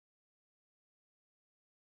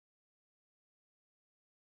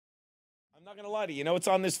I'm not going to lie to you. You know what's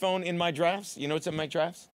on this phone in my drafts? You know what's in my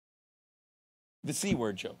drafts? The C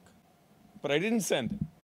word joke. But I didn't send it.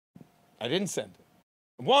 I didn't send it.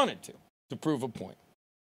 I wanted to prove a point.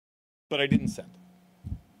 But I didn't send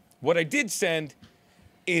it. What I did send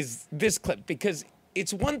is this clip, because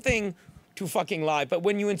it's one thing to fucking lie, but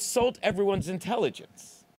when you insult everyone's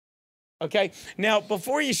intelligence. Okay? Now,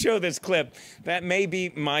 before you show this clip, that may be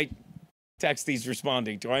my text he's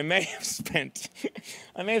responding to. I may have spent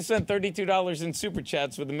 $32 in super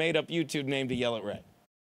chats with a made-up YouTube name to yell at Ray.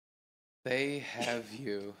 They have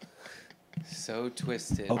you so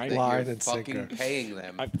twisted that you're fucking paying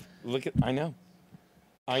them. I know.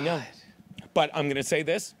 But I'm going to say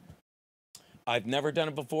this. I've never done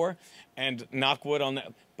it before, and knock wood on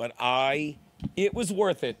that, but it was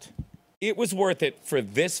worth it. It was worth it for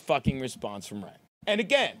this fucking response from Ray. And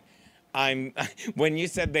again, when you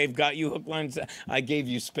said they've got you hook, line, I gave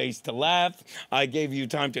you space to laugh. I gave you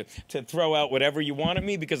time to throw out whatever you wanted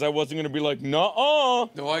me, because I wasn't going to be like, nuh-uh.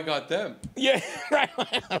 No, I got them. Yeah, right.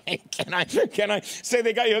 Can I say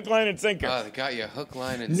they got you hook, line, and sinker? Oh, they got you hook,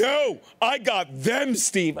 line, and sinker. No, I got them,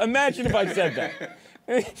 Steve. Imagine if I said that.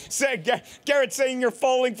 Garrett saying you're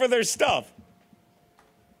falling for their stuff.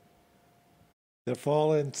 They're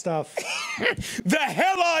falling stuff. The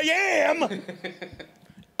hell I am!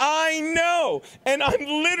 I know. And I'm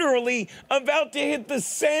literally about to hit the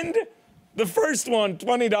send. The first one,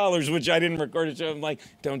 $20, which I didn't record it. So I'm like,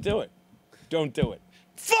 don't do it. Don't do it.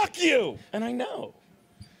 Fuck you! And I know.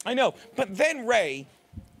 But then Ray...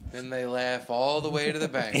 Then they laugh all the way to the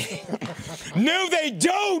bank. No, they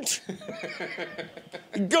don't!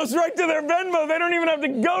 It goes right to their Venmo. They don't even have to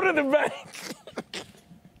go to the bank.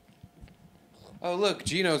 Oh, look,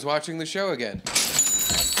 Geno's watching the show again.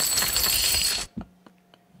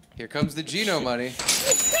 Here comes the Geno money.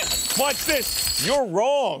 Watch this. You're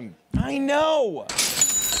wrong. I know.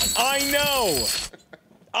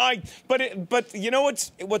 But you know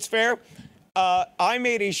what's fair? I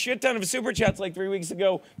made a shit ton of super chats like 3 weeks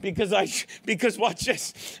ago because watch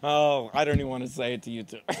this. Oh, I don't even want to say it to you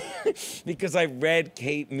two. Because I read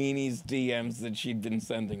Kate Meany's DMs that she'd been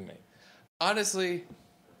sending me. Honestly,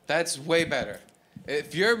 that's way better.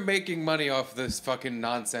 If you're making money off this fucking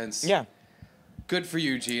nonsense, yeah, good for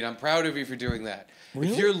you, Gene. I'm proud of you for doing that.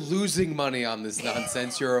 Really? If you're losing money on this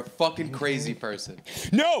nonsense, you're a fucking crazy person.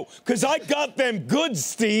 No, because I got them goods,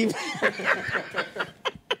 Steve.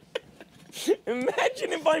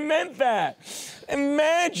 Imagine if I meant that.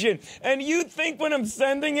 Imagine. And you think when I'm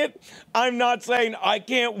sending it, I'm not saying, I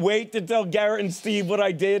can't wait to tell Garrett and Steve what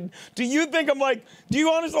I did? Do you think I'm like, do you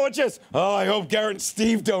honestly watch this? Oh, I hope Garrett and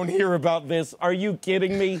Steve don't hear about this. Are you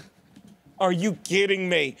kidding me? Are you kidding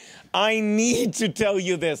me? I need to tell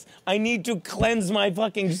you this. I need to cleanse my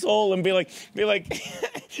fucking soul and be like,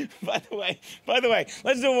 by the way,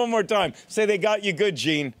 let's do it one more time. Say they got you good,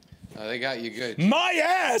 Gene. Oh, they got you good. My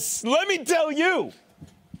ass! Let me tell you.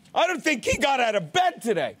 I don't think he got out of bed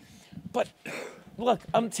today. But look,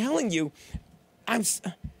 I'm telling you, I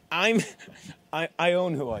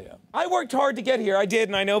own who I am. I worked hard to get here. I did,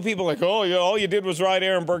 and I know people are like, oh, yeah, all you did was ride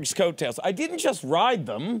Aaron Berg's coattails. I didn't just ride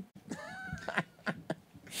them.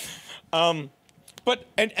 But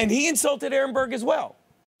he insulted Aaron Berg as well.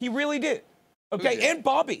 He really did. Okay, and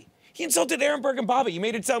Bobby. He insulted Aaron Berg and Bobby. He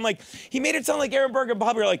made it sound like Aaron Berg and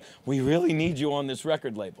Bobby are like, we really need you on this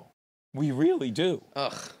record label. We really do.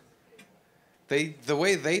 Ugh. The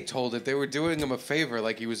way they told it, they were doing him a favor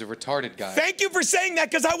like he was a retarded guy. Thank you for saying that,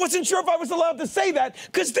 because I wasn't sure if I was allowed to say that,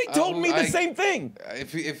 because they told me the same thing.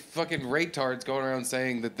 If fucking retards going around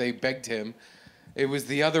saying that they begged him, it was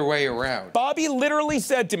the other way around. Bobby literally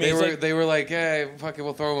said to me, they were like, hey, fucking,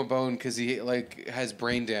 we'll throw him a bone because he like has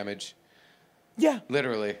brain damage. Yeah.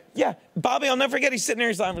 Literally. Yeah. Bobby, I'll never forget, he's sitting there,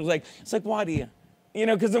 it's like, why do you? You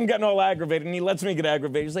know, because I'm getting all aggravated, and he lets me get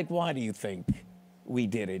aggravated. He's like, why do you think we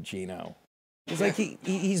did it, Geno? He's like,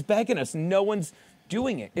 he's begging us. No one's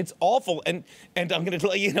doing it. It's awful. And I'm going to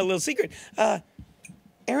tell you a little secret.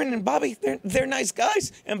 Aaron and Bobby, they're nice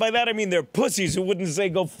guys. And by that, I mean they're pussies who wouldn't say,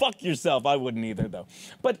 go fuck yourself. I wouldn't either, though.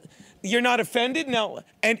 But you're not offended? No.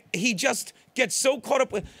 And he just gets so caught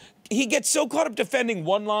up with... He gets so caught up defending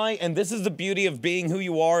one lie, and this is the beauty of being who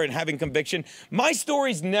you are and having conviction. My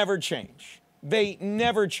stories never change. They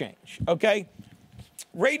never change, okay?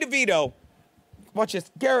 Ray DeVito, watch this,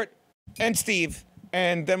 Garrett and Steve,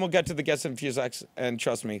 and then we'll get to the guests in a few seconds, and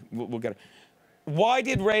trust me, we'll get it. Why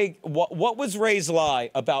did Ray, what was Ray's lie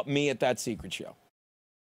about me at that secret show?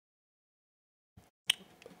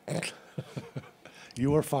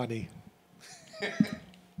 You were funny.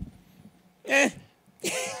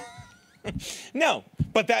 No,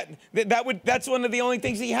 but that's one of the only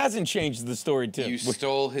things he hasn't changed the story to. You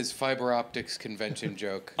stole his fiber optics convention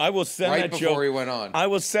joke. I will send right that joke. before he went on. I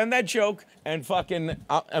will send that joke and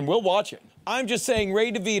and we'll watch it. I'm just saying,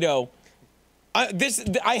 Ray DeVito.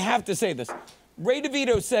 I have to say this. Ray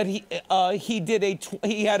DeVito said he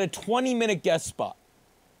had a 20-minute guest spot.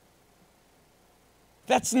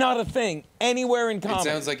 That's not a thing anywhere in comedy.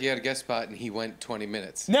 It sounds like he had a guest spot and he went 20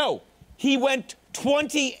 minutes. No, he went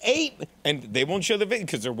 28, and they won't show the video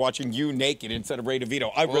because they're watching you naked instead of Ray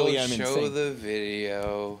DeVito. I really am insane. Show the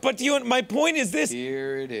video. But my point is this.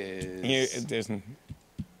 Here it is. Here, it isn't.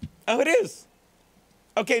 Oh, it is.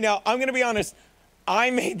 Okay, now I'm gonna be honest. I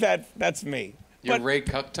made that. That's me. You're But Ray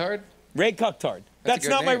Cucktard? Ray Cucktard. That's a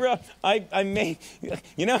good not my name. real. I made.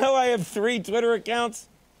 You know how I have 3 Twitter accounts?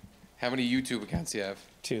 How many YouTube accounts do you have?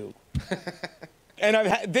 2.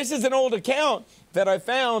 And this is an old account that I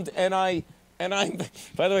found, and I.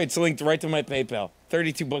 By the way, it's linked right to my PayPal.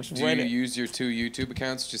 $32 Do you use your 2 YouTube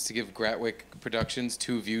accounts just to give Gratwick Productions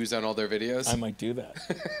 2 views on all their videos? I might do that.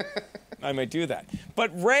 I might do that.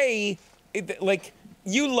 But Ray,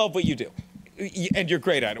 you love what you do, and you're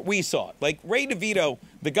great at it. We saw it. Like Ray DeVito,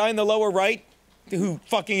 the guy in the lower right, who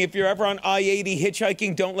fucking, if you're ever on I-80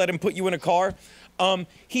 hitchhiking, don't let him put you in a car.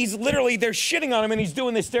 He's literally, they're shitting on him, and he's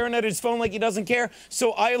doing this, staring at his phone like he doesn't care.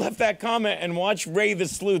 So I left that comment and watched Ray the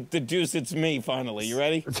Sleuth deduce it's me, finally. You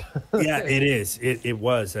ready? Yeah, it is. It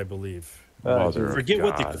was, I believe. Forget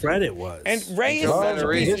what the credit was. And Ray is such a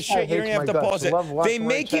piece of shit, you don't have to pause it. They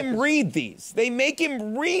make him read these. They make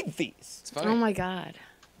him read these. It's funny. Oh my God.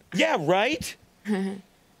 Yeah, right? All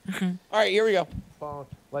right, here we go.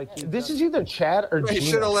 This is either Chad or Geno. He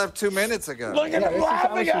should have left 2 minutes ago. Look at him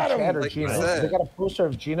laughing at him. Chad or Like you Geno. said. They got a poster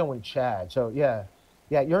of Geno and Chad. So yeah,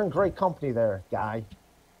 you're in great company there, guy.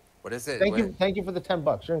 What is it? Thank you for the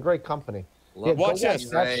 $10. You're in great company. Love Watch this.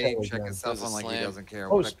 that Ray, show check again. his cell Does a phone like he slam. doesn't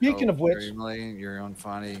care. Oh, What a speaking of which- you're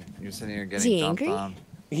unfunny. You're sitting here Is getting he dumped angry? on.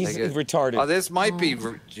 He's Take it. retarded. Oh, this might be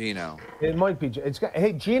Geno. It might be.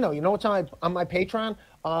 Hey, Geno, you know what's on my Patreon?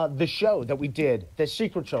 The show that we did, the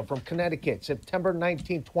secret show from Connecticut, September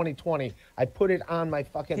 19, 2020. I put it on my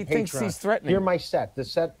fucking He Patreon. thinks he's threatening. Here's my set. The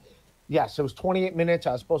set, yes, it was 28 minutes.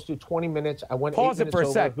 I was supposed to do 20 minutes. I went Pause 8 it for a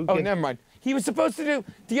minutes sec. over. Who Oh, gives- never mind. He was supposed to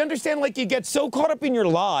do you understand, like, you get so caught up in your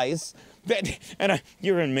lies that,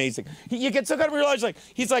 you're amazing. You get so caught up in your lies, like,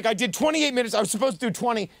 he's like, I did 28 minutes, I was supposed to do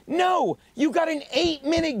 20. No, you got an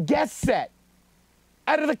 8-minute guest set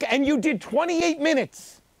and you did 28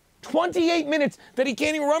 minutes. 28 minutes that he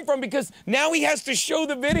can't even run from because now he has to show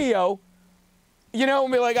the video,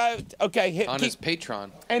 and be like, okay. On his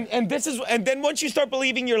Patreon. And then once you start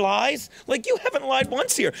believing your lies, like you haven't lied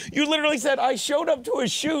once here. You literally said, I showed up to a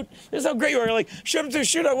shoot. This is how great you are. You're like, showed up to a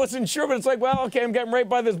shoot, I wasn't sure, but it's like, well, okay, I'm getting raped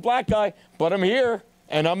by this black guy, but I'm here.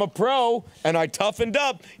 And I'm a pro, and I toughened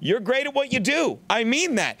up. You're great at what you do. I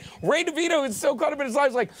mean that. Ray DeVito is so caught up in his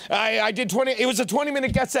lives, like, I did 20, it was a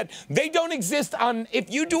 20-minute guest set. They don't exist on,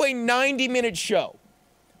 if you do a 90-minute show,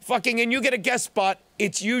 and you get a guest spot,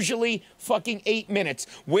 it's usually 8 minutes.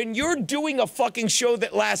 When you're doing a fucking show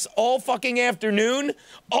that lasts all fucking afternoon,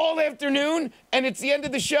 and it's the end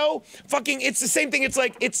of the show, it's the same thing. It's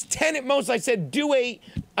like, it's 10 at most. I said, do 8.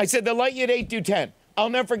 I said, they'll let you at 8, do 10. I'll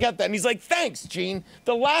never forget that. And he's like, thanks, Gene.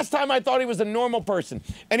 The last time I thought he was a normal person.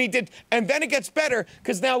 And he did. And then it gets better,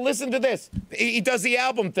 because now listen to this. He does the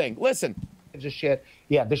album thing. Listen. Just shit.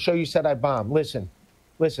 Yeah, the show you said I bombed. Listen.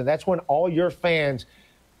 That's when all your fans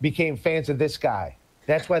became fans of this guy.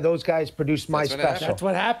 That's why those guys produced my That's what happened. special. That's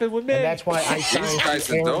what happened with me. And that's why I signed These guys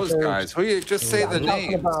and Aaron those Burr. guys. Who you just say the I'm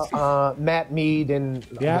talking names? about Matt Mead and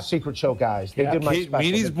the Secret Show guys. They did my Kate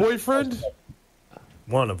special. Meany's boyfriend?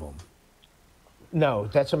 One of them. No,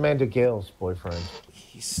 that's Amanda Gale's boyfriend.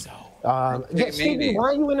 He's so. Stevie, Meany. why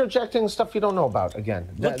are you interjecting stuff you don't know about again?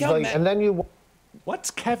 Look how and then you.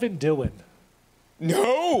 What's Kevin doing?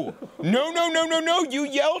 No. You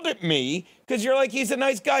yelled at me because you're like, he's a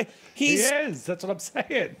nice guy. He is. That's what I'm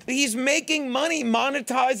saying. He's making money,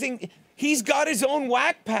 monetizing. He's got his own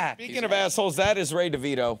whack pack. Speaking of assholes, that is Ray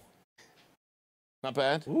DeVito. Not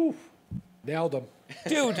bad. Ooh, nailed him.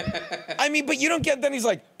 Dude, I mean, but you don't get, then he's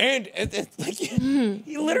like, like,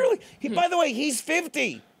 he literally, by the way, he's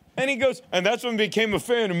 50. And he goes, and that's when he became a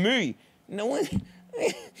fan of me. No one.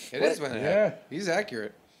 It is when it happened. He's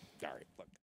accurate.